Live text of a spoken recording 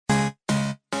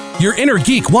Your inner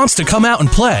geek wants to come out and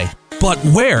play, but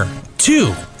where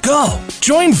to go?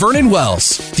 Join Vernon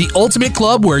Wells, the ultimate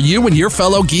club where you and your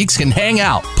fellow geeks can hang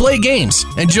out, play games,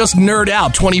 and just nerd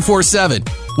out 24/7.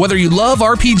 Whether you love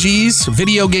RPGs,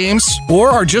 video games, or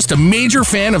are just a major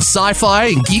fan of sci-fi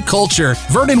and geek culture,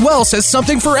 Vernon Wells has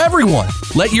something for everyone.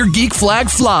 Let your geek flag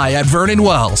fly at Vernon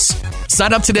Wells.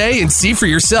 Sign up today and see for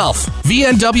yourself.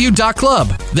 VNW.club.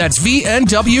 That's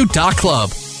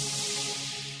VNW.club.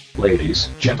 Ladies,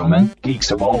 gentlemen,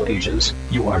 geeks of all ages,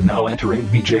 you are now entering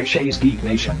BJ Shea's Geek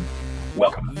Nation.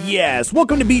 Welcome. Yes,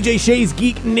 welcome to BJ Shea's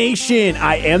Geek Nation.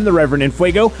 I am the Reverend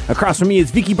Infuego. Across from me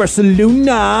is Vicky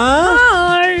Barcelona.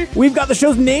 Hi. We've got the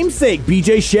show's namesake,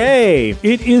 BJ Shea.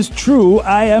 It is true,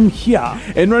 I am here.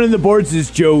 And running the boards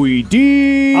is Joey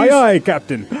D. Aye, aye,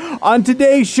 Captain. On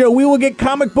today's show, we will get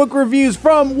comic book reviews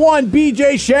from one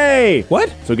BJ Shea.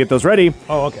 What? So get those ready.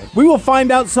 Oh, okay. We will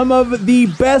find out some of the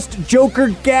best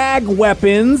Joker gag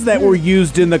weapons that were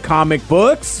used in the comic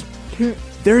books.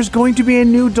 There's going to be a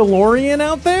new DeLorean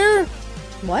out there?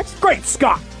 What? Great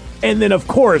Scott! And then, of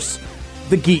course,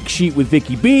 the Geek Sheet with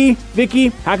Vicky B. Vicky,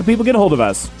 how can people get a hold of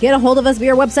us? Get a hold of us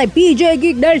via our website,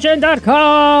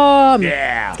 BJGeekNation.com.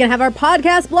 Yeah. It's going to have our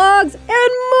podcast, blogs,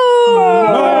 and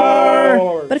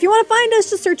more. But if you want to find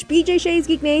us, just search BJ Shea's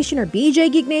Geek Nation or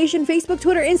BJ Geek Nation, Facebook,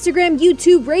 Twitter, Instagram,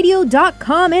 YouTube,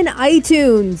 radio.com, and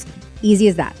iTunes. Easy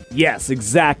as that. Yes,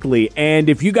 exactly. And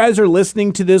if you guys are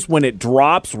listening to this when it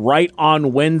drops right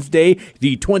on Wednesday,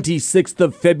 the 26th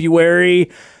of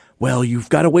February, well, you've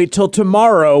got to wait till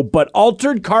tomorrow, but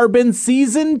Altered Carbon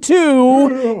Season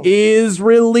 2 is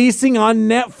releasing on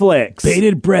Netflix.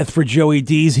 Bated breath for Joey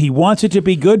D's. He wants it to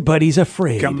be good, but he's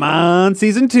afraid. Come on,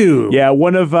 Season 2. Yeah,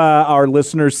 one of our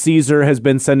listeners, Caesar, has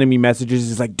been sending me messages.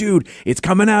 He's like, dude, it's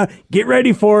coming out. Get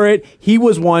ready for it. He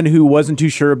was one who wasn't too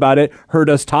sure about it, heard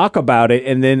us talk about it,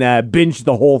 and then binged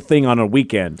the whole thing on a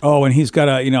weekend. Oh, and he's got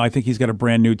I think he's got a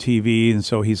brand new TV, and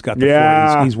so he's got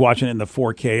the he's watching it in the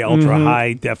 4K ultra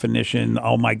high definition.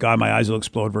 Oh my God, my eyes will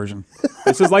explode version.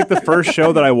 This is like the first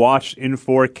show that I watched in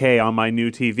 4K on my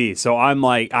new TV. So I'm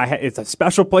like, it's a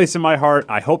special place in my heart.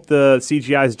 I hope the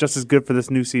CGI is just as good for this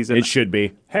new season. It should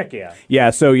be. Heck yeah.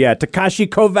 Yeah, so Takashi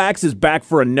Kovacs is back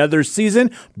for another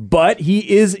season, but he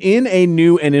is in a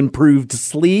new and improved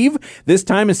sleeve. This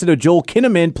time, instead of Joel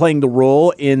Kinnaman playing the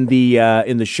role in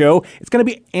the show, it's going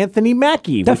to be Anthony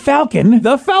Mackie. The Falcon.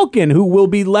 The Falcon, who will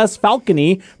be less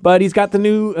falcony, but he's got the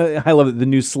new, I love it, the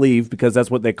new sleeve, because that's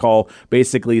what they call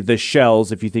basically the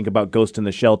shells, if you think about Ghost in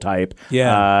the Shell type.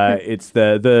 Yeah. It's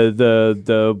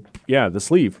the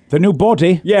sleeve. The new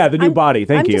body. Yeah, the new body.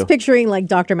 Thank you. I'm just picturing like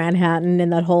Dr. Manhattan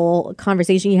and that whole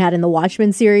conversation you had in the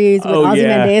Watchmen series with Oh,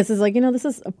 Ozymandias is like, this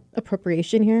is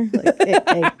appropriation here. Like,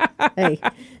 hey.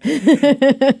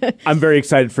 I'm very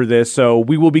excited for this. So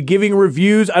we will be giving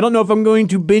reviews. I don't know if I'm going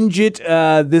to binge it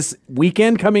this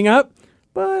weekend coming up,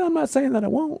 but I'm not saying that I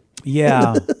won't.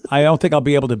 Yeah, I don't think I'll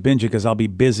be able to binge it because I'll be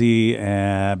busy.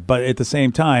 But at the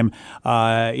same time,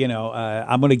 I'm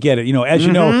going to get it. As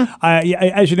you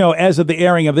know, as of the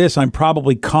airing of this, I'm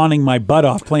probably conning my butt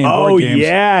off playing board games.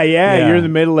 Yeah. You're in the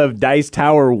middle of Dice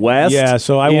Tower West. Yeah,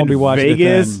 so I won't be watching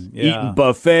Vegas, it then. Yeah. eating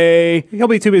buffet. He'll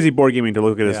be too busy board gaming to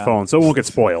look at his phone, so it won't get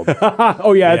spoiled.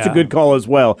 Oh, yeah, that's a good call as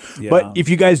well. Yeah. But if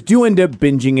you guys do end up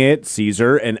binging it,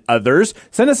 Caesar and others,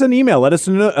 send us an email. Let us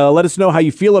know how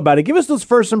you feel about it. Give us those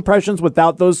first impressions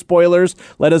without those spoilers.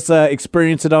 Let us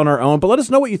experience it on our own, but let us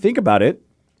know what you think about it.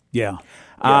 Yeah.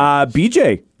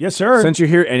 BJ. Yes, sir. Since you're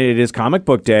here, and it is Comic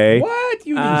Book Day. What?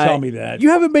 You didn't tell me that. You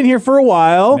haven't been here for a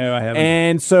while. No, I haven't.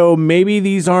 And so maybe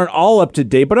these aren't all up to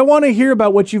date, but I want to hear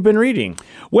about what you've been reading.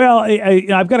 Well,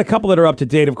 I've got a couple that are up to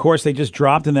date. Of course, they just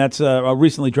dropped, and that's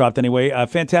recently dropped anyway.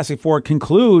 Fantastic Four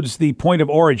concludes the point of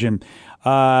origin.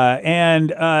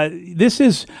 This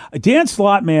is Dan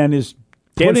Slott is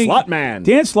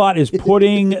Dan Slott is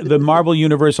putting the Marvel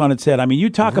Universe on its head. I mean, you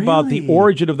talk about the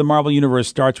origin of the Marvel Universe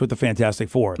starts with the Fantastic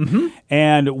Four. Mm-hmm.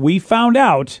 And we found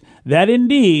out that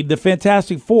indeed the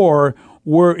Fantastic Four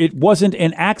it wasn't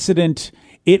an accident,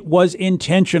 it was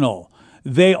intentional.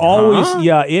 They always,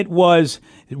 it was...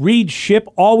 Reed's ship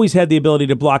always had the ability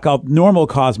to block out normal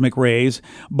cosmic rays,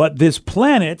 but this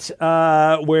planet,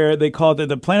 where they called it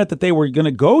the planet that they were going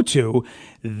to go to,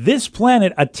 this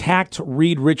planet attacked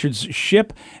Reed Richards'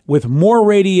 ship with more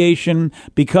radiation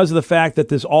because of the fact that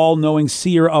this all-knowing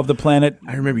seer of the planet,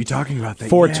 I remember you talking about that,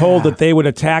 foretold that they would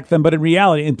attack them, but in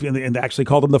reality, and actually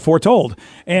called them the Foretold.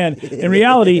 And in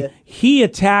reality, he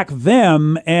attacked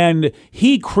them, and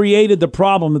he created the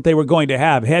problem that they were going to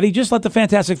have. Had he just let the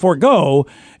Fantastic Four go,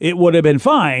 it would have been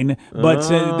fine, but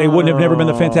they wouldn't have never been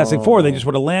the Fantastic Four. They just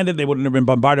would have landed. They wouldn't have been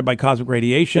bombarded by cosmic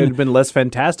radiation. It would have been less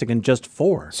fantastic and just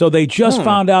four. So they just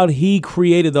found out he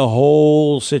created the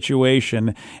whole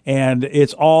situation, and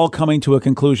it's all coming to a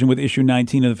conclusion with issue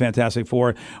 19 of the Fantastic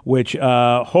Four, which,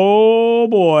 oh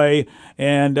boy.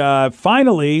 And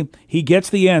finally, he gets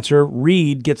the answer.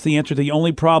 Reed gets the answer to the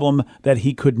only problem that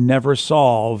he could never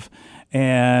solve.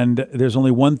 And there's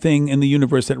only one thing in the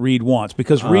universe that Reed wants.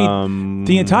 Because Reed,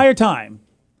 the entire time,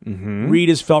 Reed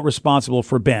has felt responsible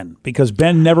for Ben. Because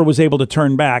Ben never was able to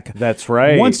turn back. That's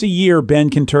right. Once a year, Ben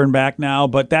can turn back now.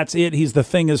 But that's it. He's the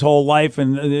thing his whole life.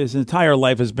 And his entire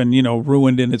life has been,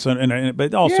 ruined. And it's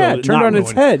but also turned not on ruined.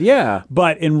 its head, yeah.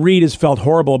 And Reed has felt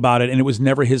horrible about it. And it was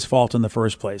never his fault in the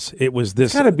first place. It was this.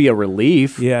 It's got to be a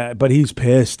relief. Yeah, but he's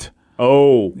pissed.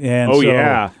 Oh,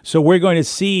 Yeah. So we're going to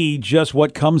see just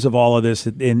what comes of all of this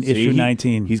in issue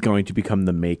 19. He's going to become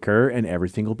the maker, and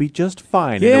everything will be just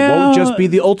fine. Yeah. And it won't just be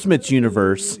the Ultimates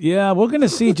universe. Yeah, we're going to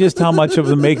see just how much of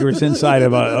the maker is inside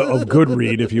of good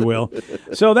Reed, if you will.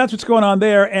 So that's what's going on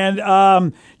there.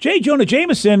 And J. Jonah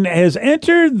Jameson has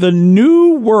entered the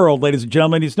new world, ladies and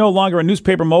gentlemen. He's no longer a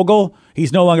newspaper mogul.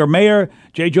 He's no longer mayor.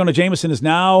 J. Jonah Jameson is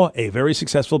now a very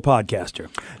successful podcaster.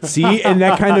 See, and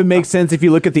that kind of makes sense if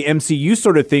you look at the MCU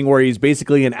sort of thing where he's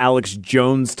basically an Alex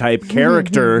Jones type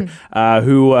character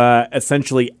who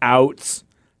essentially outs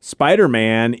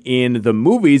Spider-Man in the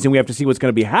movies, and we have to see what's going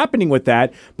to be happening with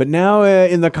that. But now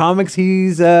in the comics,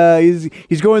 he's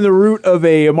going the route of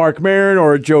a Mark Maron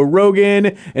or a Joe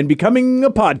Rogan and becoming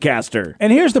a podcaster.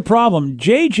 And here's the problem.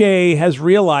 JJ has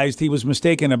realized he was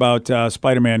mistaken about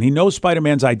Spider-Man. He knows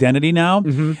Spider-Man's identity now,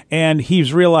 and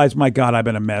he's realized, my God, I've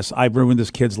been a mess. I've ruined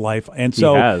this kid's life. And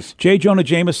so J. Jonah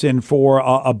Jameson, for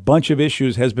a bunch of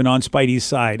issues, has been on Spidey's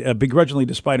side, begrudgingly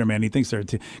to Spider-Man. He thinks they're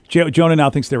Jonah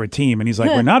now thinks they're a team, and he's like,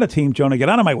 we're not a team, Jonah, get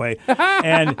out of my way.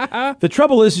 And the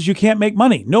trouble is you can't make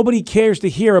money. Nobody cares to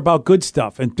hear about good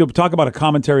stuff and to talk about a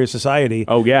commentary of society.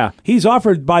 Oh, yeah. He's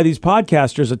offered by these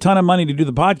podcasters a ton of money to do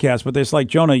the podcast, but it's like,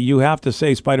 Jonah, you have to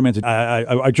say Spider-Man's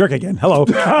a jerk again. Hello.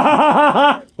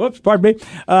 Whoops, pardon me.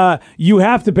 You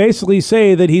have to basically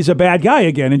say that he's a bad guy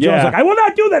again. And Jonah's like, I will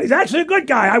not do that. He's actually a good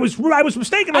guy. I was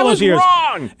mistaken all those years.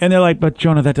 Wrong. And they're like, but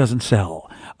Jonah, that doesn't sell.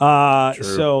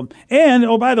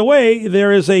 And by the way,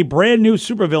 there is a brand new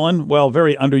supervillain,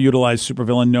 very underutilized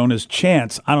supervillain known as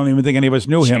Chance. I don't even think any of us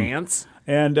knew him. Chance?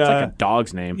 And it's like a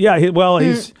dog's name. Yeah,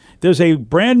 there's a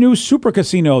brand new super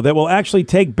casino that will actually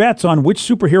take bets on which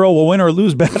superhero will win or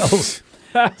lose battles.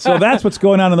 So that's what's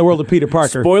going on in the world of Peter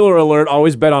Parker. Spoiler alert,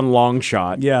 always bet on long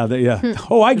shot. Yeah.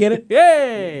 Oh, I get it.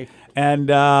 Yay! And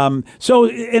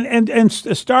and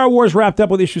Star Wars wrapped up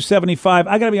with issue 75.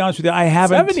 I got to be honest with you, I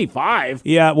haven't 75.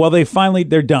 Yeah, well,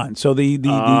 they're done. So the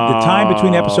time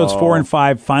between episodes 4 and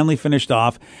 5 finally finished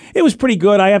off. It was pretty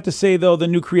good. I have to say though, the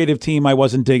new creative team I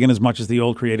wasn't digging as much as the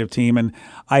old creative team, and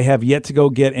I have yet to go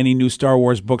get any new Star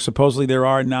Wars books. Supposedly there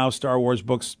are now Star Wars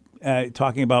books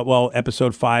talking about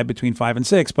episode 5 between 5 and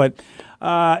 6, but.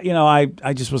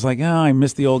 I just was like, I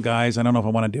miss the old guys. I don't know if I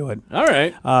want to do it. All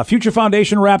right. Future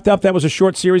Foundation wrapped up. That was a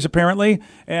short series, apparently.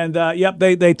 And,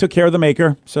 they took care of the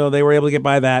maker, so they were able to get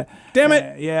by that. Damn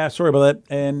it. Yeah, sorry about that.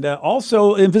 And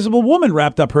also, Invisible Woman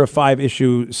wrapped up her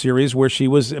 5-issue series where she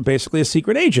was basically a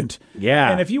secret agent. Yeah.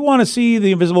 And if you want to see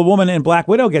the Invisible Woman and Black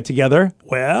Widow get together,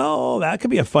 well, that could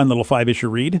be a fun little 5-issue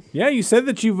read. Yeah, you said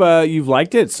that you've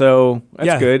liked it, so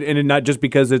that's good. And not just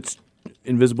because it's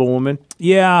Invisible Woman?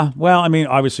 Yeah, well, I mean,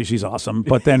 obviously she's awesome,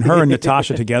 but then her and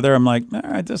Natasha together, I'm like, all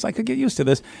right, I could get used to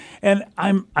this. And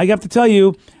I have to tell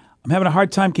you, I'm having a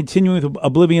hard time continuing with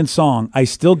Oblivion's song. I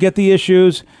still get the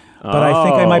issues, but I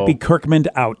think I might be Kirkman'd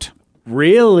out.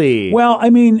 Really? Well, I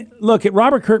mean, look,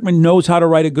 Robert Kirkman knows how to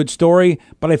write a good story,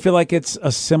 but I feel like it's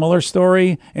a similar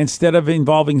story. Instead of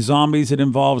involving zombies, it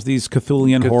involves these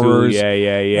Cthulhian horrors.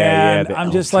 Yeah. And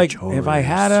I'm just like, have I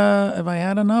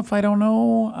had enough? I don't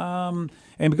know.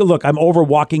 And look, I'm over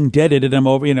Walking Deaded, and I'm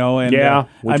over, and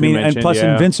and plus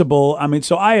Invincible. I mean,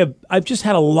 so I've just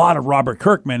had a lot of Robert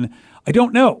Kirkman. I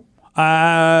don't know.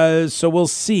 So we'll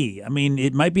see. I mean,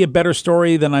 it might be a better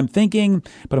story than I'm thinking,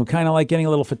 but I'm kind of like getting a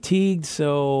little fatigued.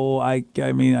 So I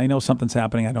mean, I know something's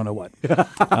happening. I don't know what.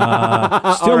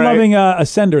 Still loving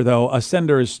Ascender though.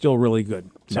 Ascender is still really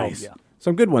good. So, nice. Yeah.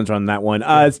 Some good ones on that one.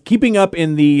 Keeping up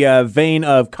in the vein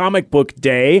of Comic Book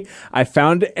Day, I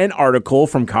found an article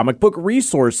from Comic Book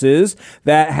Resources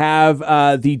that have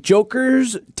the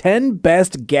Joker's 10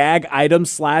 best gag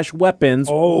items /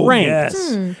 weapons ranked.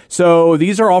 Yes. So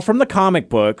these are all from the comic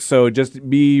book, so just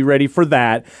be ready for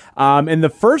that. And the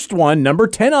first one, number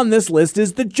 10 on this list,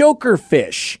 is the Joker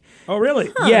fish. Oh,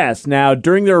 really? Yes. Now,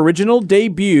 during their original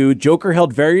debut, Joker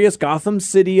held various Gotham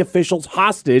City officials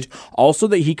hostage, also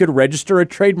that he could register a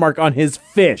trademark on his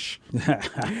fish.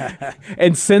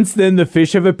 And since then, the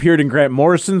fish have appeared in Grant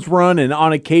Morrison's run and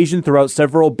on occasion throughout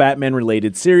several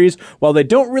Batman-related series. While they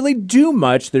don't really do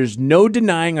much, there's no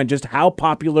denying on just how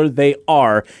popular they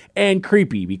are and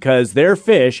creepy because they're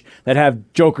fish that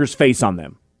have Joker's face on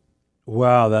them.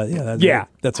 Wow.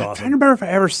 That's I awesome. don't remember if I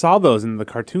ever saw those in the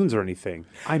cartoons or anything.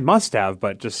 I must have,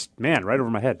 but just, man, right over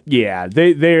my head. Yeah,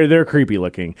 they're creepy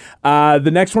looking. The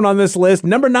next one on this list,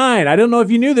 number 9. I don't know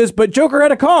if you knew this, but Joker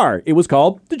had a car. It was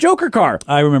called the Joker car.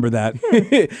 I remember that.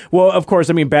 Well, of course,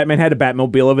 I mean, Batman had a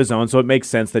Batmobile of his own, so it makes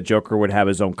sense that Joker would have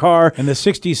his own car. In the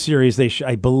 60s series,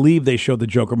 I believe they showed the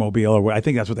Joker mobile, or I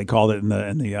think that's what they called it in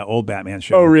the old Batman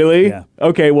show. Oh, really? Yeah.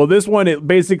 Okay, well, this one, it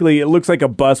looks like a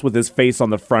bus with his face on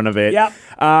the front of it. Yep.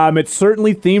 It's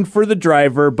certainly themed for the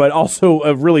driver, but also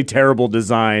a really terrible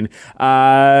design.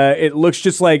 It looks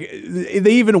just like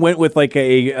they even went with like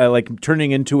like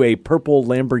turning into a purple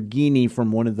Lamborghini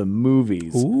from one of the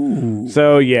movies. Ooh.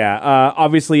 So yeah,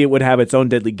 obviously it would have its own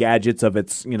deadly gadgets of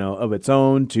its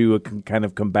own to kind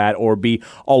of combat or be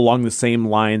along the same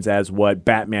lines as what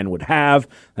Batman would have.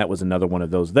 That was another one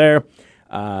of those there.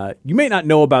 You may not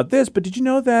know about this, but did you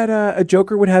know that a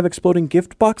Joker would have exploding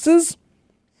gift boxes?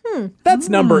 That's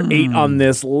number 8 on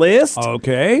this list.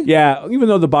 Okay. Yeah, even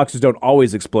though the boxes don't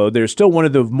always explode, they're still one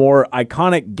of the more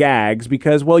iconic gags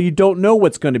because, well, you don't know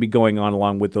what's going to be going on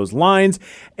along with those lines.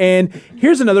 And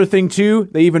here's another thing, too,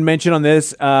 they even mention on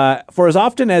this. For as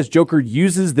often as Joker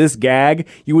uses this gag,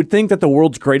 you would think that the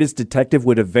world's greatest detective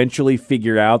would eventually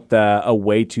figure out a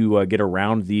way to get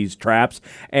around these traps,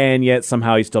 and yet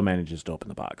somehow he still manages to open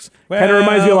the box. Kind of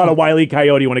reminds me a lot of Wile E.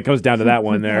 Coyote when it comes down to that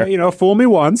one there. Fool me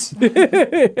once.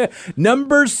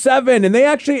 Number 7, and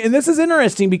this is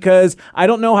interesting because I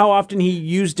don't know how often he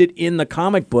used it in the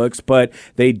comic books, but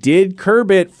they did curb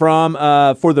it from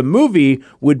for the movie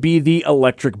would be the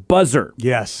electric buzzer.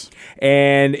 Yes.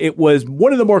 And it was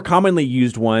one of the more commonly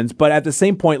used ones, but at the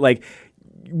same point, like,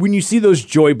 when you see those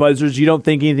joy buzzers, you don't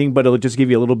think anything, but it'll just give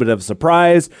you a little bit of a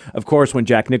surprise. Of course, when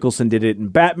Jack Nicholson did it in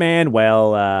Batman,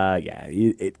 well,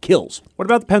 it kills. What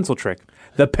about the pencil trick?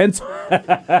 The pencil.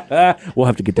 We'll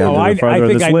have to get down to the farther I of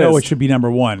think this I know list. it should be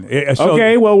number 1.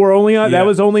 Okay, well, we're only on. Yeah. That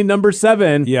was only number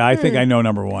 7. Yeah, I think I know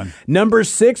number 1. Number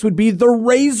 6 would be the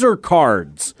razor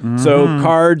cards. So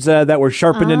cards that were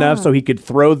sharpened enough so he could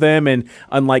throw them, and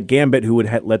unlike Gambit, who would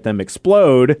let them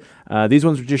explode, these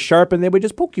ones were just sharp and they would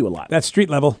just poke you a lot. That's street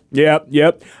level.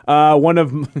 Yep. One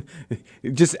of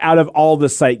just out of all the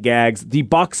sight gags, the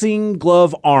boxing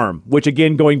glove arm, which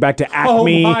again going back to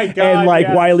Acme and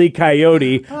Wile E.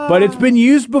 Coyote, but it's been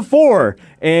used before.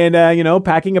 And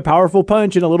packing a powerful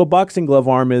punch in a little boxing glove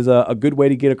arm is a good way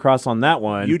to get across on that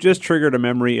one. You just triggered a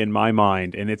memory in my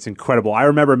mind, and it's incredible. I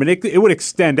remember, it would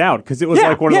extend out because it was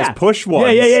like one of those push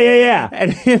ones. Yeah.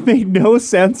 And it made no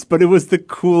sense, but it was the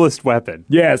coolest weapon.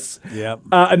 Yes. Yep.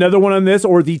 Another one on this,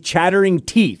 or the chattering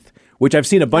teeth, which I've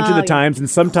seen a bunch of the times, and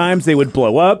sometimes they would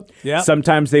blow up,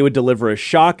 sometimes they would deliver a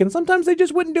shock, and sometimes they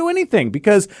just wouldn't do anything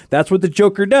because that's what the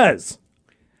Joker does.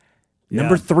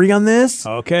 Number 3 on this.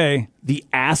 Okay. The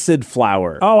acid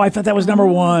flower. Oh, I thought that was number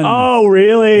 1. Oh,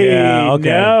 really? Yeah,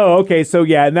 okay. No, okay. So,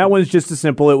 yeah, and that one's just as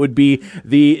simple. It would be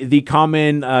the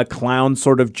common clown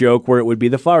sort of joke where it would be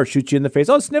the flower shoots you in the face.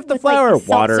 Oh, sniff the flower. Like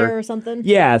water. seltzer or something.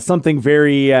 Yeah, something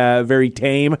very, very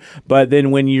tame. But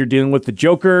then when you're dealing with the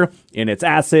Joker and it's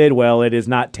acid, well, it is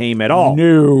not tame at all.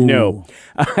 No.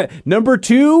 Number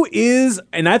 2 is,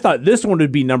 and I thought this one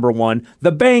would be number 1,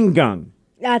 the bang gun.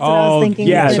 That's what I was thinking.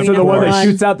 Yeah, was so gonna be the one number that 1.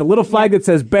 shoots out the little flag that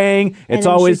says bang, it's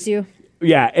then always shoots you.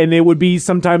 Yeah, and it would be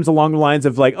sometimes along the lines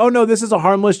of like, oh no, this is a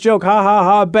harmless joke, ha ha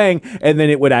ha, bang, and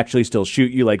then it would actually still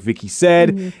shoot you, like Vicky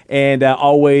said, and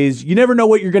always, you never know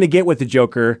what you're going to get with the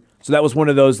Joker, so that was one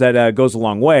of those that goes a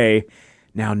long way.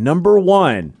 Now, number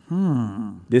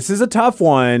 1, this is a tough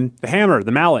one. The hammer,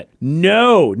 the mallet.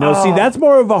 No, see, that's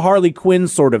more of a Harley Quinn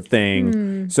sort of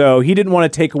thing. So he didn't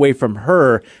want to take away from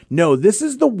her. No, this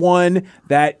is the one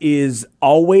that is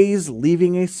always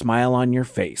leaving a smile on your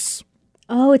face.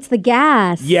 Oh, it's the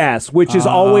gas. Yes, which is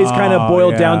always kind of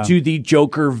boiled down yeah. to the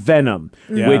Joker Venom,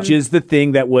 which is the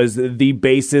thing that was the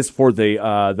basis for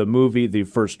the movie, the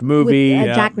first movie.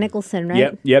 With Jack Nicholson,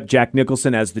 right? Yep, Jack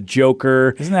Nicholson as the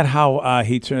Joker. Isn't that how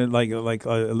he turned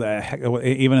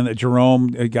even in the Jerome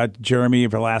got Jeremy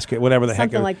Velasquez, whatever the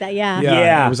Something heck? like that, yeah.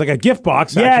 Yeah. It was like a gift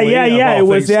box. Yeah, Actually, it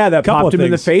was that Couple popped of him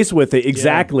in the things. face with it.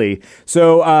 Exactly.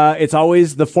 So it's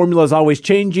always, the formula is always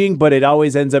changing, but it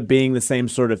always ends up being the same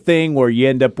sort of thing where you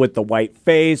end up with the white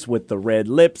face, with the red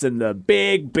lips, and the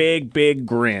big, big, big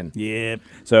grin. Yep.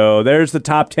 So there's the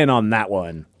top 10 on that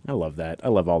one. I love that. I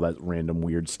love all that random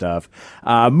weird stuff.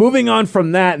 Moving on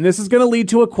from that, and this is going to lead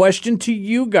to a question to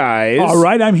you guys. All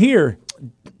right, I'm here.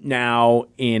 Now,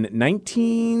 in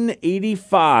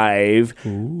 1985,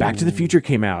 Back to the Future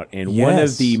came out, and one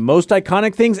of the most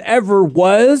iconic things ever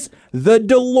was the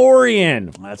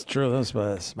DeLorean. That's true. That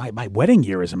was my wedding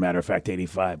year, as a matter of fact,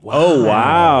 85. Wow. Oh,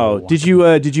 wow. Did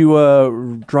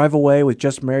you drive away with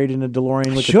Just Married in a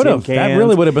DeLorean with Should have. That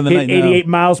really would have been the night. 88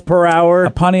 miles per hour.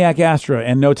 A Pontiac Astra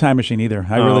and no time machine either.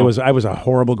 I was a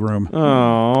horrible groom.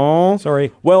 Oh.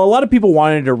 Sorry. Well, a lot of people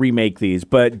wanted to remake these,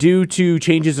 but due to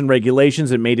changes in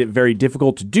regulations, it made it very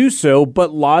difficult to do so,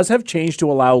 but laws have changed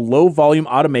to allow low-volume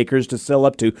automakers to sell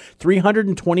up to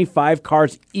 325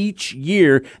 cars each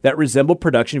year that resemble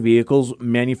production vehicles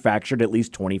manufactured at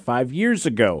least 25 years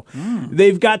ago.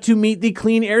 They've got to meet the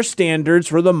clean air standards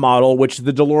for the model, which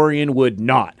the DeLorean would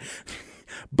not.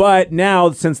 But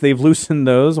now, since they've loosened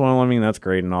those, well, I mean, that's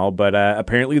great and all, but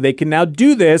apparently they can now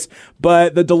do this,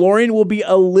 but the DeLorean will be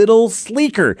a little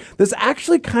sleeker. This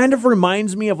actually kind of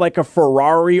reminds me of like a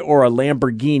Ferrari or a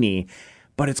Lamborghini,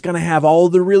 but it's going to have all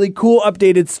the really cool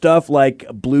updated stuff like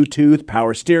Bluetooth,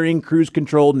 power steering, cruise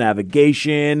control,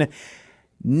 navigation.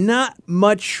 Not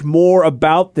much more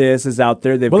about this is out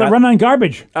there. Will it run on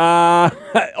garbage?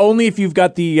 Only if you've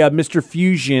got the Mr.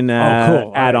 Fusion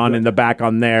cool. add-on in the back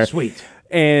on there. Sweet.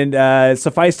 And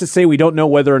suffice to say, we don't know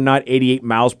whether or not 88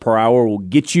 miles per hour will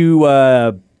get you,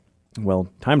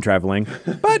 time traveling.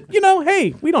 But,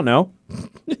 hey, we don't know.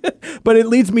 But it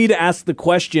leads me to ask the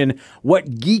question, what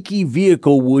geeky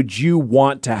vehicle would you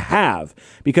want to have?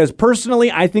 Because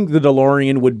personally, I think the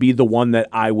DeLorean would be the one that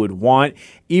I would want,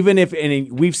 even if,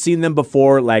 and we've seen them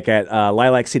before, like at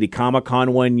Lilac City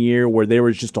Comic-Con one year, where there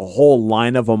was just a whole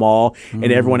line of them all,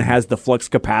 and everyone has the flux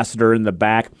capacitor in the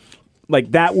back.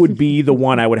 Like, that would be the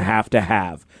one I would have to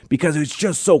have, because it's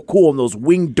just so cool, and those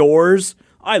wing doors,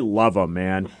 I love them,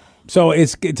 man. So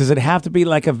does it have to be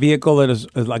like a vehicle that is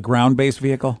like ground-based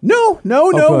vehicle? No.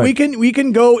 Good. We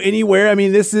can go anywhere. I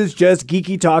mean, this is just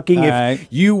geeky talking.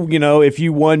 If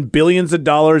you won billions of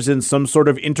dollars in some sort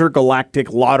of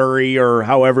intergalactic lottery or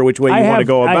however which way you want to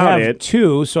go about I have it.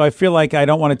 two, so I feel like I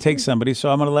don't want to take somebody, so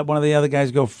I'm going to let one of the other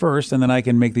guys go first, and then I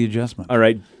can make the adjustment. All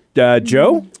right.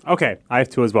 Joe? Okay, I have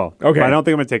two as well. Okay. But I don't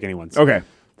think I'm going to take anyone's. Okay.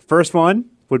 The first one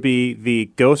would be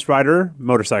the Ghost Rider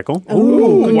motorcycle.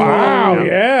 Ooh, wow,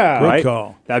 yeah. Good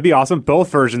call. That'd be awesome. Both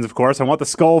versions, of course. I want the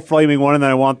skull flaming one, and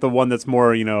then I want the one that's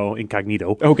more,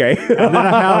 incognito. Okay. And then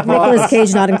I have Nicolas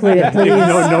Cage not included, please.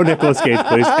 no Nicolas Cage,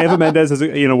 please. Eva Mendes is,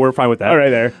 we're fine with that. All right,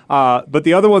 there. But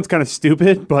the other one's kind of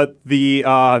stupid, but the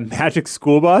Magic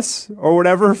School Bus or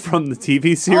whatever from the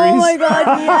TV series. Oh my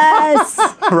God, yes.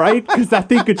 Right? Because that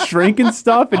thing could shrink and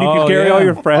stuff, and you could carry all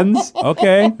your friends.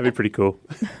 Okay. That'd be pretty cool.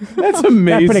 That's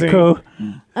amazing. That's pretty cool.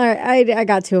 All right, I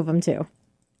got two of them too.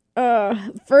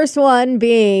 First one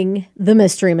being the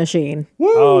Mystery Machine.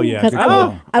 Oh yeah. Good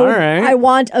call. I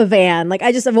want a van. Like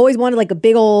I've always wanted like a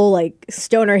big old like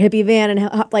stoner hippie van,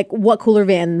 and like what cooler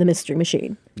van than the Mystery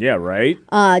Machine? Yeah, right?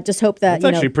 Just hope that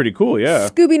That's actually pretty cool, yeah.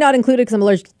 Scooby not included because I'm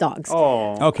allergic to dogs.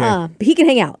 Oh. Okay. But he can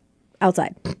hang out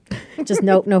outside. Just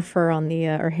no fur on the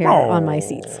or hair on my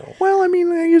seats. Well, I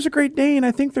mean, he was a Great Dane.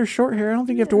 I think they're short hair. I don't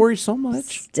think you have to worry so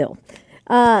much. Still.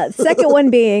 Second one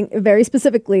being, very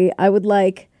specifically, I would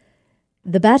like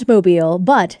the Batmobile,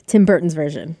 but Tim Burton's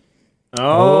version.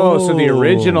 Oh, so the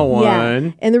original one.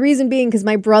 Yeah. And the reason being, because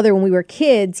my brother, when we were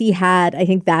kids, he had, I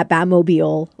think, that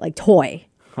Batmobile, like, toy.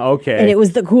 Okay. And it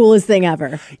was the coolest thing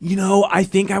ever. I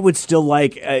think I would still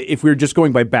like, if we were just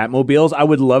going by Batmobiles, I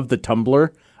would love the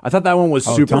Tumbler. I thought that one was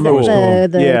super cool.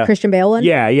 The Christian Bale one?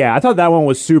 Yeah. I thought that one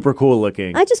was super cool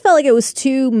looking. I just felt like it was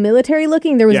too military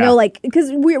looking. There was no because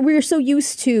we're so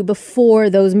used to before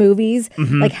those movies,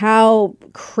 like how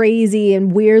crazy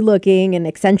and weird looking and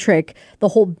eccentric the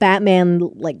whole Batman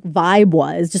like vibe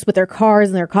was, just with their cars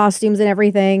and their costumes and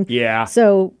everything. Yeah.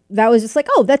 So that was just like,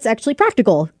 oh, that's actually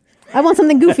practical. I want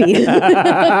something goofy.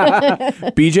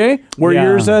 BJ, were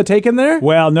yours taken there?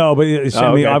 Well, no, but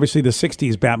okay. Obviously the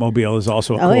 60s Batmobile is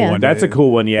also a cool one. That's a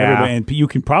cool one, yeah. And you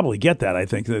can probably get that, I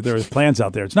think. There's plans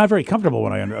out there. It's not very comfortable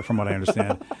from what I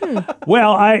understand.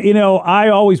 Well, I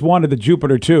always wanted the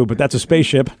Jupiter too, but that's a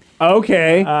spaceship.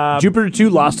 Okay. Jupiter 2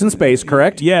 Lost in Space,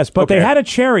 correct? Yes, but they had a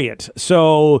chariot.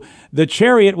 So the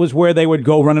chariot was where they would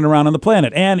go running around on the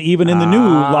planet. And even in the new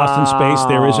Lost in Space,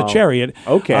 there is a chariot.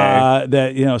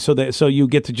 Okay. So you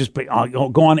get to just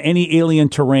go on any alien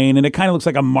terrain, and it kind of looks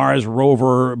like a Mars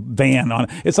rover van.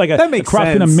 It's like a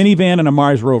cross between a minivan and a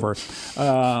Mars rover.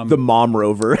 The mom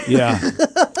rover. Yeah.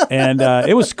 And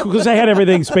it was cool because I had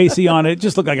everything spacey on it. It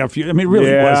just looked like it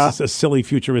really was a silly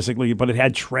futuristically, but it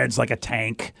had treads like a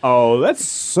tank. Oh, that's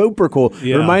super cool.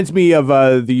 Yeah. It reminds me of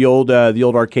the old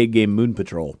arcade game Moon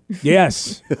Patrol.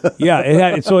 Yes, yeah.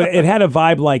 It had a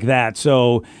vibe like that.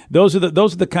 So those are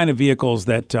the kind of vehicles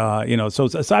that So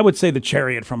I would say the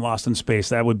Chariot from Lost in Space.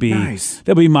 That would be nice.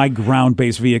 That would be my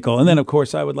ground-based vehicle, and then of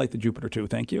course I would like the Jupiter too.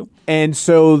 Thank you. And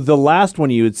so the last one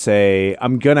you would say,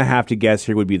 I'm gonna have to guess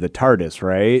here, would be the TARDIS,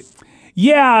 right?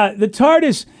 Yeah, the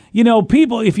TARDIS.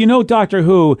 People, if you know Doctor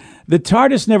Who, the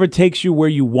TARDIS never takes you where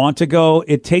you want to go.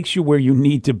 It takes you where you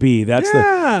need to be.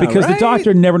 Because the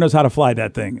Doctor never knows how to fly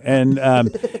that thing. And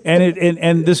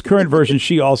and this current version,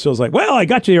 she also is like, well, I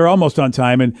got you here almost on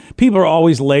time. And people are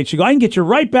always late. She goes, I can get you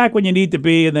right back when you need to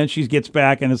be. And then she gets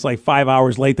back, and it's like 5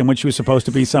 hours late than when she was supposed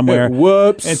to be somewhere.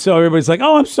 Whoops. And so everybody's like,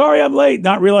 oh, I'm sorry I'm late.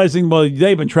 Not realizing, well,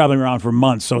 they've been traveling around for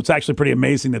months. So it's actually pretty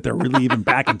amazing that they're really even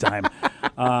back in time.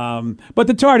 But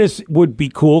the TARDIS would be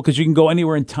cool because you can go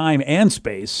anywhere in time and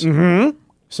space. Mm-hmm.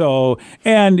 So,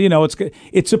 and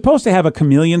it's supposed to have a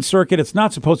chameleon circuit. It's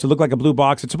not supposed to look like a blue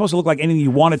box. It's supposed to look like anything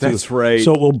you want it to. That's right.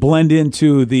 So it will blend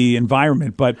into the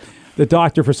environment. But the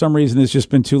Doctor, for some reason, has just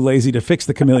been too lazy to fix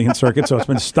the chameleon circuit, so it's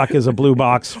been stuck as a blue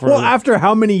box. Well, after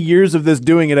how many years of this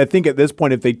doing it, I think at this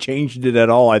point, if they changed it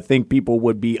at all, I think people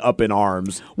would be up in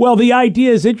arms. Well, the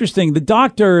idea is interesting. The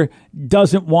Doctor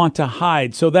doesn't want to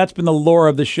hide, so that's been the lore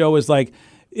of the show. Is like,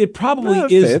 it probably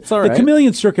is. Fits, all the right.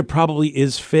 chameleon circuit probably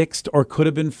is fixed or could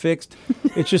have been fixed.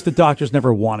 It's just the Doctor's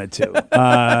never wanted to.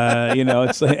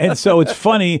 And so it's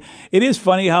funny. It is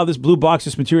funny how this blue box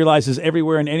just materializes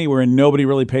everywhere and anywhere, and nobody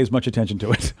really pays much attention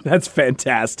to it. That's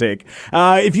fantastic.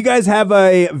 If you guys have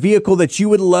a vehicle that you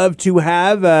would love to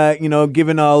have,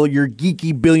 given all your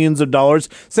geeky billions of dollars,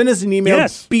 send us an email,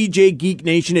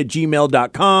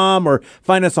 bjgeeknation@gmail.com, or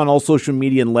find us on all social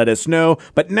media and let us know.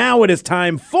 But now it is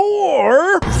time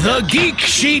for The Geek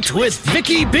Sheet with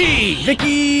Vicky B.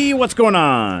 Vicky, what's going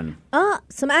on?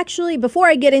 Before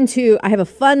I get into, I have a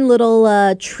fun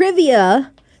little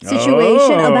trivia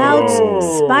situation about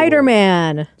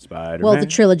Spider-Man. Well, the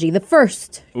trilogy, the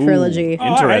first trilogy.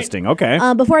 Interesting. Okay.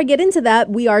 Before I get into that,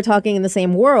 we are talking in the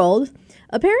same world.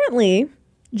 Apparently,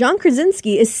 John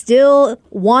Krasinski is still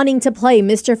wanting to play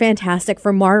Mr. Fantastic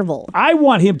for Marvel. I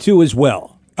want him to as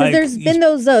well. Because there's been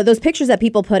those pictures that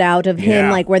people put out of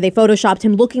him, like where they photoshopped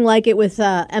him looking like it with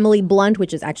Emily Blunt,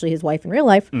 which is actually his wife in real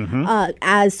life,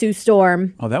 as Sue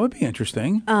Storm. Oh, that would be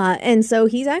interesting. And so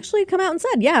he's actually come out and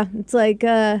said, yeah, it's like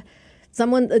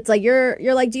it's like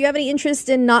you're like, do you have any interest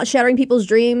in not shattering people's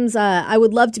dreams? I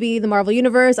would love to be the Marvel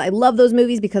Universe. I love those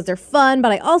movies because they're fun,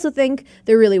 but I also think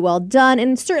they're really well done.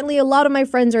 And certainly a lot of my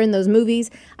friends are in those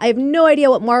movies. I have no idea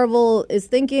what Marvel is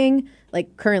thinking,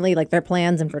 like currently, like their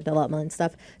plans and for development and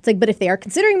stuff. It's like, but if they are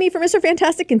considering me for Mr.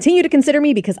 Fantastic, continue to consider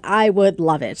me because I would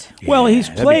love it. Well, he's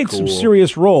played some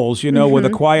serious roles, with A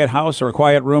Quiet House or A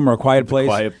Quiet Room or A Quiet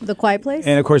Place. The Quiet Place.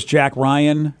 And, of course, Jack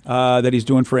Ryan that he's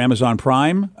doing for Amazon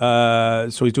Prime.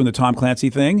 So he's doing the Tom Clancy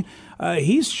thing.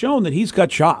 He's shown that he's got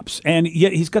chops. And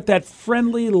yet he's got that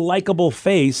friendly, likable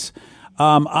face.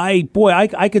 I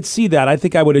could see that. I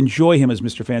think I would enjoy him as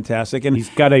Mr. Fantastic. And he's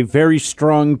got a very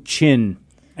strong chin.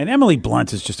 And Emily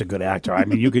Blunt is just a good actor. I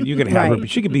mean, you could have her.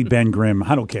 She could be Ben Grimm.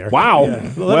 I don't care. Wow.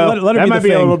 Yeah. Let her that be might be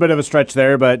thing. a little bit of a stretch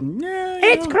there, but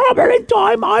it's crumbling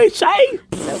time, I say.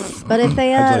 But if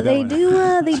they do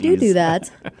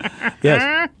that.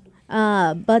 Yes.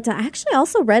 But I actually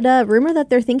also read a rumor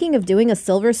that they're thinking of doing a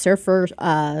Silver Surfer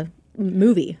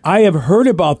movie. I have heard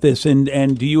about this,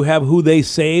 and do you have who they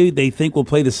say they think will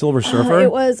play the Silver Surfer?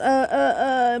 It was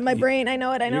my brain. I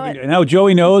know it. Now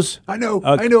Joey knows. I know.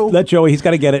 Let Joey. He's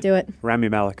got to get it. Do it. Rami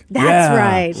Malek. That's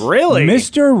right. Really?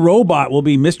 Mr. Robot will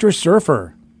be Mr.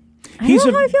 Surfer. I don't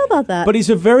know how I feel about that. But he's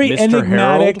a very Mr.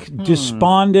 enigmatic,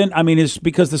 despondent. I mean,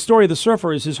 because the story of the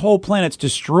Surfer is his whole planet's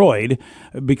destroyed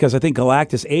because I think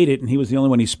Galactus ate it, and he was the only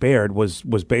one he spared. Was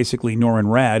basically Norrin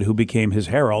Radd, who became his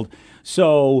herald.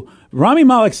 So Rami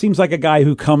Malek seems like a guy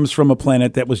who comes from a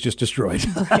planet that was just destroyed.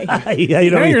 Right.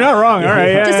 You're not wrong. All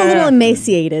right, just a little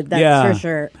emaciated. That's for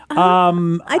sure.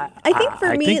 I think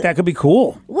for me, I think that could be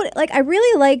cool. I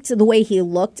really liked the way he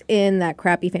looked in that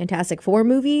crappy Fantastic Four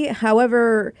movie.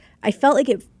 However, I felt like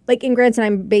it. Like in Grant, and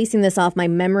I'm basing this off my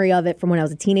memory of it from when I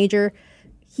was a teenager.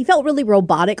 He felt really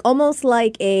robotic, almost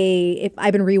like if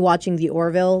I've been rewatching The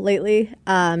Orville lately.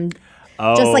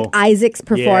 Just like Isaac's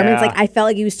performance, like I felt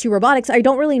like he was too robotic. So I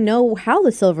don't really know how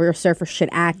the Silver Surfer should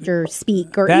act or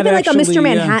speak, or even like a Mr.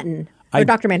 Manhattan. Or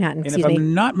Dr. Manhattan, And excuse if me.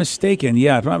 I'm not mistaken,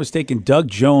 Doug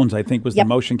Jones, I think, was the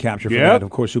motion capture for that, of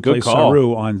course, who plays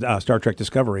Saru on Star Trek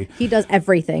Discovery. He does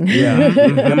everything. Yeah.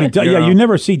 I mean, you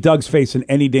never see Doug's face in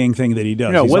any dang thing that he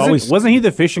does. No, wasn't he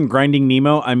the fish in Grinding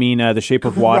Nemo? I mean, The Shape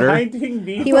of Water.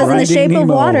 He was in The Shape of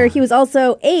Water. He was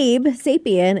also Abe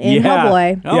Sapien in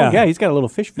Hellboy. Oh, yeah, he's got a little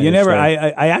fish finish.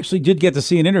 I actually did get to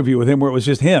see an interview with him where it was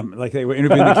just him. Like they were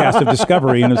interviewing the cast of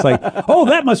Discovery, and it's like, oh,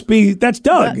 that's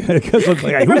Doug. Because it's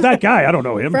like, who's that guy? I don't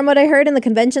know him. From what I heard in the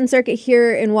convention circuit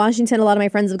here in Washington, a lot of my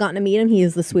friends have gotten to meet him. He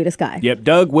is the sweetest guy. Yep,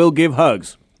 Doug will give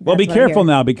hugs. Well, be careful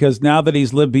now, because now that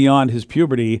he's lived beyond his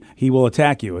puberty, he will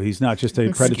attack you. He's not just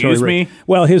a predatory Excuse me?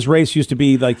 Well, his race used to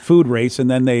be like food race, and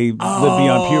then they lived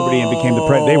beyond puberty and became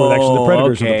they were actually the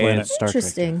predators of the planet.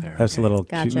 Interesting. That's a little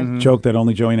Gotcha. joke that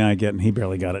only Joey and I get, and he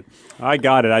barely got it. I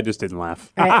got it. I just didn't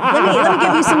laugh. All right, let me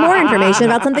give you some more information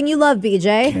about something you love,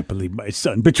 BJ. Can't believe my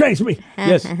son betrays me.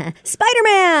 Yes.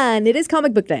 Spider-Man! It is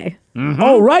comic book day.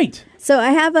 Oh, right. So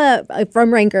I have a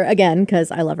from Ranker, again,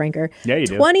 because I love Ranker. Yeah, you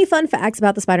do. 20 fun facts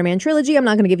about the Spider-Man trilogy. I'm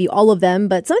not going to give you all of them,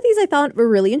 but some of these I thought were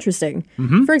really interesting.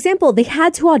 For example, they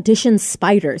had to audition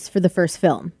spiders for the first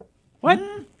film. What?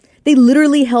 They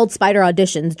literally held spider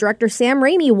auditions. Director Sam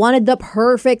Raimi wanted the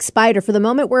perfect spider for the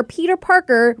moment where Peter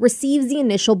Parker receives the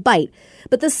initial bite.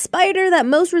 But the spider that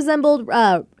most resembled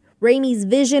Raimi's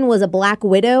vision was a Black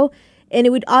Widow. And it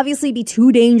would obviously be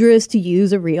too dangerous to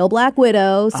use a real Black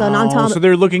Widow. So So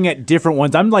they're looking at different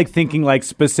ones. I'm like thinking like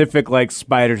specific like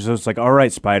spiders. So it's like, all right,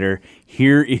 spider,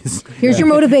 here's your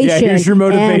motivation. Yeah, here's your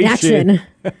motivation. And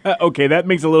action. Okay, that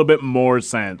makes a little bit more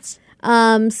sense.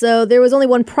 So there was only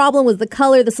one problem, was the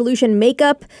color, the solution,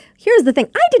 makeup. Here's the thing.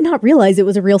 I did not realize it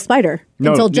was a real spider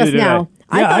until just neither did now.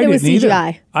 I thought it was didn't CGI.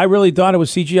 either. I really thought it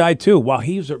was CGI too. Wow,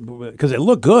 because it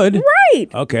looked good. Right.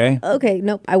 Okay. Okay,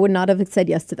 nope. I would not have said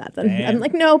yes to that then. I'm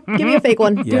like, no, give me a fake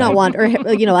one. Do not want. Or,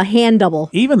 a hand double.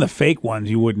 Even the fake ones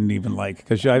you wouldn't even like,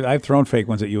 because I've thrown fake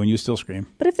ones at you and you still scream.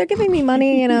 But if they're giving me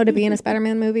money, to be in a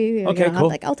Spider-Man movie, Okay,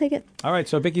 cool. I'll take it. All right,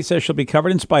 so Vicky says she'll be covered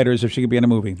in spiders if she could be in a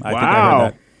movie. I think I Wow.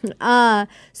 heard that.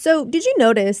 So did you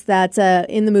notice that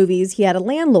in the movies he had a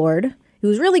landlord who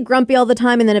was really grumpy all the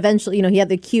time, and then eventually, he had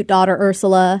the cute daughter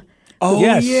Ursula. Oh,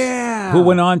 yes. Yeah. Who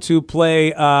went on to play,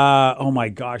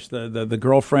 the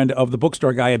girlfriend of the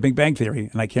bookstore guy at Big Bang Theory,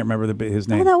 and I can't remember his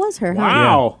name. Oh, that was her. Huh?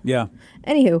 Wow. Yeah.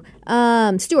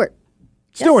 Anywho, Stuart.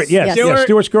 Stuart, yes.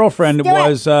 Stuart's girlfriend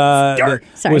was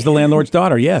was the landlord's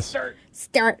daughter, yes.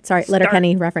 Stuart. Sorry,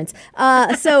 Letterkenny reference.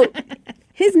 So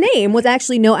his name was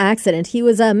actually no accident. He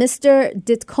was Mr.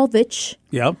 Ditkovich.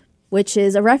 Yep. Which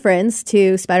is a reference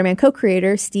to Spider-Man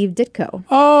co-creator Steve Ditko.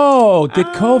 Oh,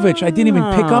 Ditkovich. I didn't even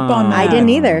pick up on that. I didn't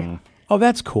either. Oh,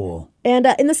 that's cool. And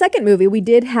in the second movie, we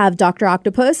did have Dr.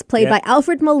 Octopus, played by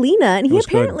Alfred Molina, and he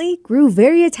apparently grew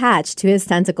very attached to his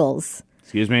tentacles.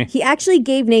 Excuse me? He actually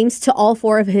gave names to all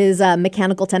four of his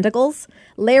mechanical tentacles: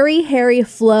 Larry, Harry,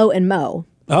 Flo, and Mo.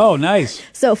 Oh, nice.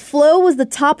 So Flo was the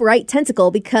top right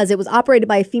tentacle because it was operated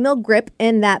by a female grip,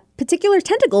 and that particular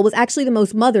tentacle was actually the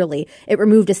most motherly. It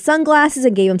removed his sunglasses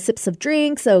and gave him sips of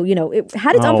drink. So, it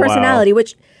had its own personality,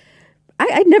 which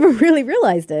I never really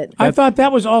realized it. I thought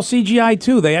that was all CGI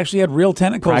too. They actually had real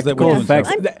tentacles that were effects.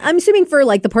 I'm assuming for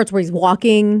like the parts where he's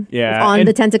walking on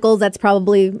the tentacles, that's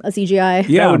probably a CGI.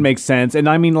 Yeah, that would make sense. And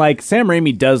I mean, like, Sam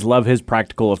Raimi does love his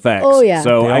practical effects. Oh, yeah.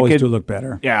 So they always do look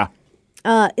better. Yeah.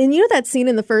 And that scene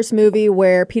in the first movie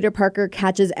where Peter Parker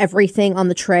catches everything on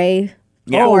the tray?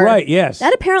 Yeah. Oh, right, yes.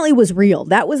 That apparently was real.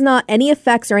 That was not any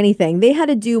effects or anything. They had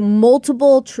to do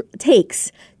multiple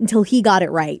takes until he got it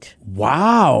right.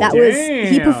 Wow.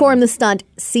 He performed the stunt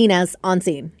scene as on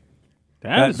scene.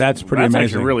 That's pretty amazing.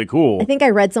 Actually really cool. I think I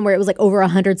read somewhere it was like over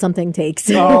 100-something takes.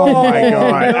 Oh my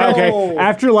God. Okay.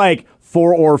 After like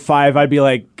 4 or 5, I'd be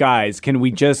like, guys, can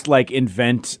we just like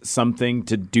invent something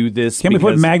to do this? Can we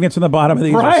put magnets on the bottom of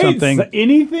these or something?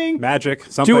 Anything? Magic.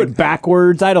 Something. Do it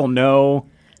backwards. I don't know.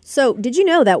 So, did you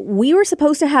know that we were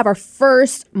supposed to have our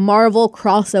first Marvel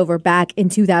crossover back in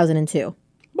 2002?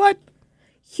 What?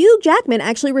 Hugh Jackman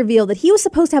actually revealed that he was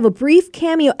supposed to have a brief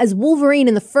cameo as Wolverine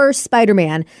in the first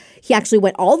Spider-Man. He actually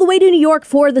went all the way to New York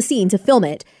for the scene to film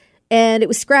it. And it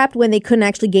was scrapped when they couldn't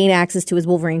actually gain access to his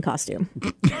Wolverine costume.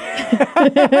 But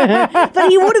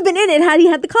he would have been in it had he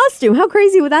had the costume. How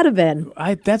crazy would that have been?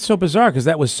 That's so bizarre because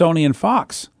that was Sony and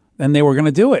Fox. And they were going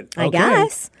to do it. I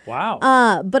guess.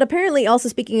 Wow. But apparently, also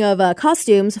speaking of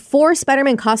costumes, 4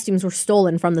 Spider-Man costumes were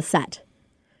stolen from the set.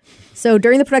 So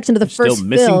during the production of the first Still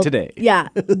missing film, today. Yeah,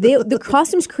 the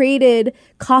costumes created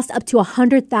cost up to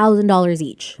 $100,000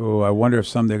 each. Oh, I wonder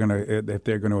if they're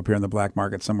gonna appear in the black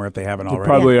market somewhere if they haven't already.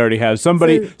 Probably already have.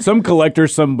 Some collector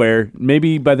somewhere,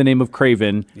 maybe by the name of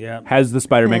Craven, has the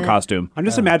Spider-Man costume. I'm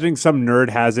just imagining some nerd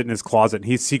has it in his closet and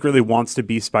he secretly wants to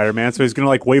be Spider-Man, so he's going to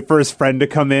like wait for his friend to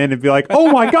come in and be like,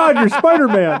 "Oh my God, you're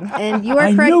Spider-Man!" And you are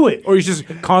I correct. knew it. Or he's just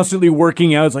constantly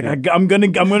working out. It's like I'm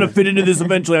gonna fit into this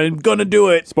eventually. I'm gonna do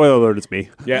it. Spoiler alert, it's me.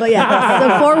 But yeah,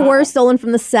 so 4 were stolen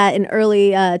from the set in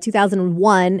early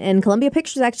 2001, and Columbia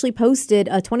Pictures actually posted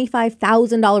a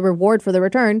 $25,000 reward for the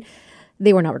return.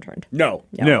 They were not returned. No.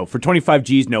 For 25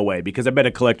 G's, no way. Because I bet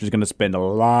a collector's gonna spend a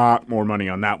lot more money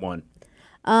on that one.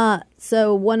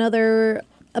 So one other,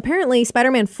 apparently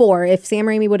Spider-Man 4, if Sam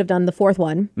Raimi would have done the 4th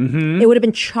one, it would have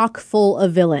been chock full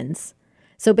of villains.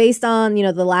 So based on,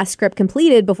 the last script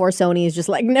completed before Sony is just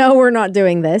like, no, we're not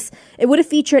doing this, it would have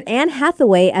featured Anne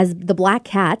Hathaway as the Black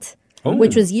Cat,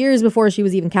 which was years before she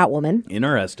was even Catwoman.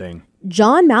 Interesting.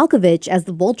 John Malkovich as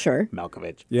the Vulture.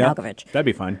 Malkovich. Yeah. Malkovich. That'd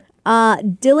be fun.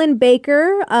 Dylan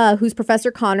Baker, who's Professor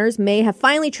Connors, may have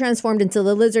finally transformed into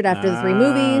the Lizard after the 3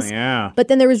 movies. Yeah. But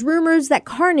then there was rumors that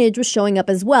Carnage was showing up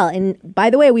as well. And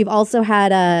by the way, we've also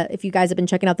had, if you guys have been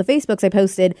checking out the Facebooks, I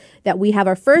posted that we have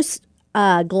our first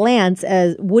glance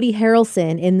as Woody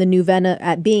Harrelson in the new Venom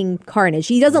at being Carnage.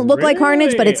 He doesn't look like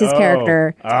Carnage, but it's his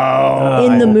character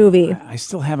in the movie. I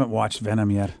still haven't watched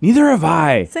Venom yet. Neither have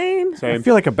I. Same. I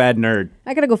feel like a bad nerd.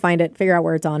 I gotta go find it, figure out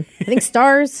where it's on. I think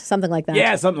Stars, something like that.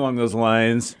 Yeah, something along those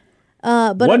lines.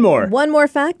 But One more. One more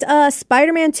fact.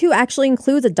 Spider-Man 2 actually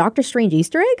includes a Doctor Strange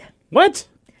Easter egg. What?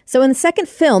 So in the second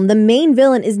film, the main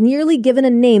villain is nearly given a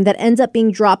name that ends up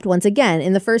being dropped once again.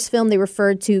 In the first film, they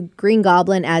referred to Green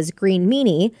Goblin as Green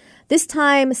Meanie. This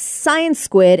time, Science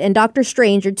Squid and Doctor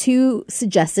Strange are 2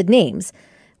 suggested names.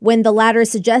 When the latter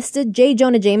is suggested, J.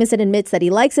 Jonah Jameson admits that he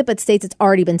likes it, but states it's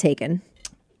already been taken.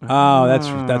 Oh, that's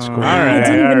cool. All right. I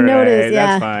didn't even notice.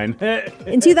 Yeah, That's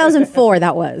fine. in 2004,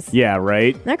 that was. Yeah,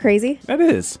 right? Isn't that crazy? That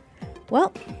is.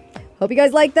 Well, hope you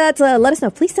guys like that. Let us know.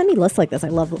 Please send me lists like this. I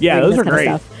love reading those this are kind great.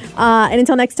 of stuff. And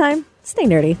until next time, stay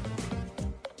nerdy.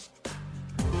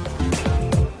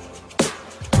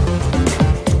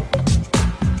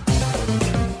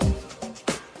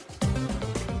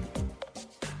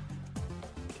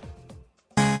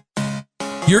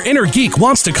 Your inner geek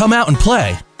wants to come out and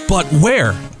play, but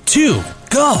where to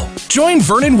go? Join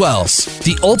Vernon Wells,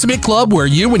 the ultimate club where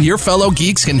you and your fellow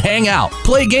geeks can hang out,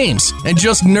 play games, and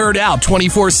just nerd out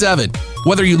 24/7.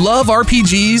 Whether you love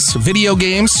RPGs, video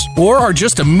games, or are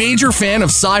just a major fan of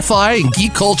sci-fi and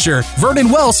geek culture, Vernon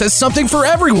Wells has something for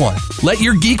everyone. Let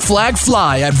your geek flag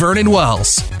fly at Vernon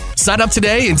Wells. Sign up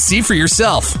today and see for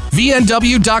yourself.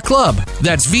 VNW.club.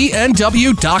 That's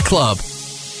VNW.club.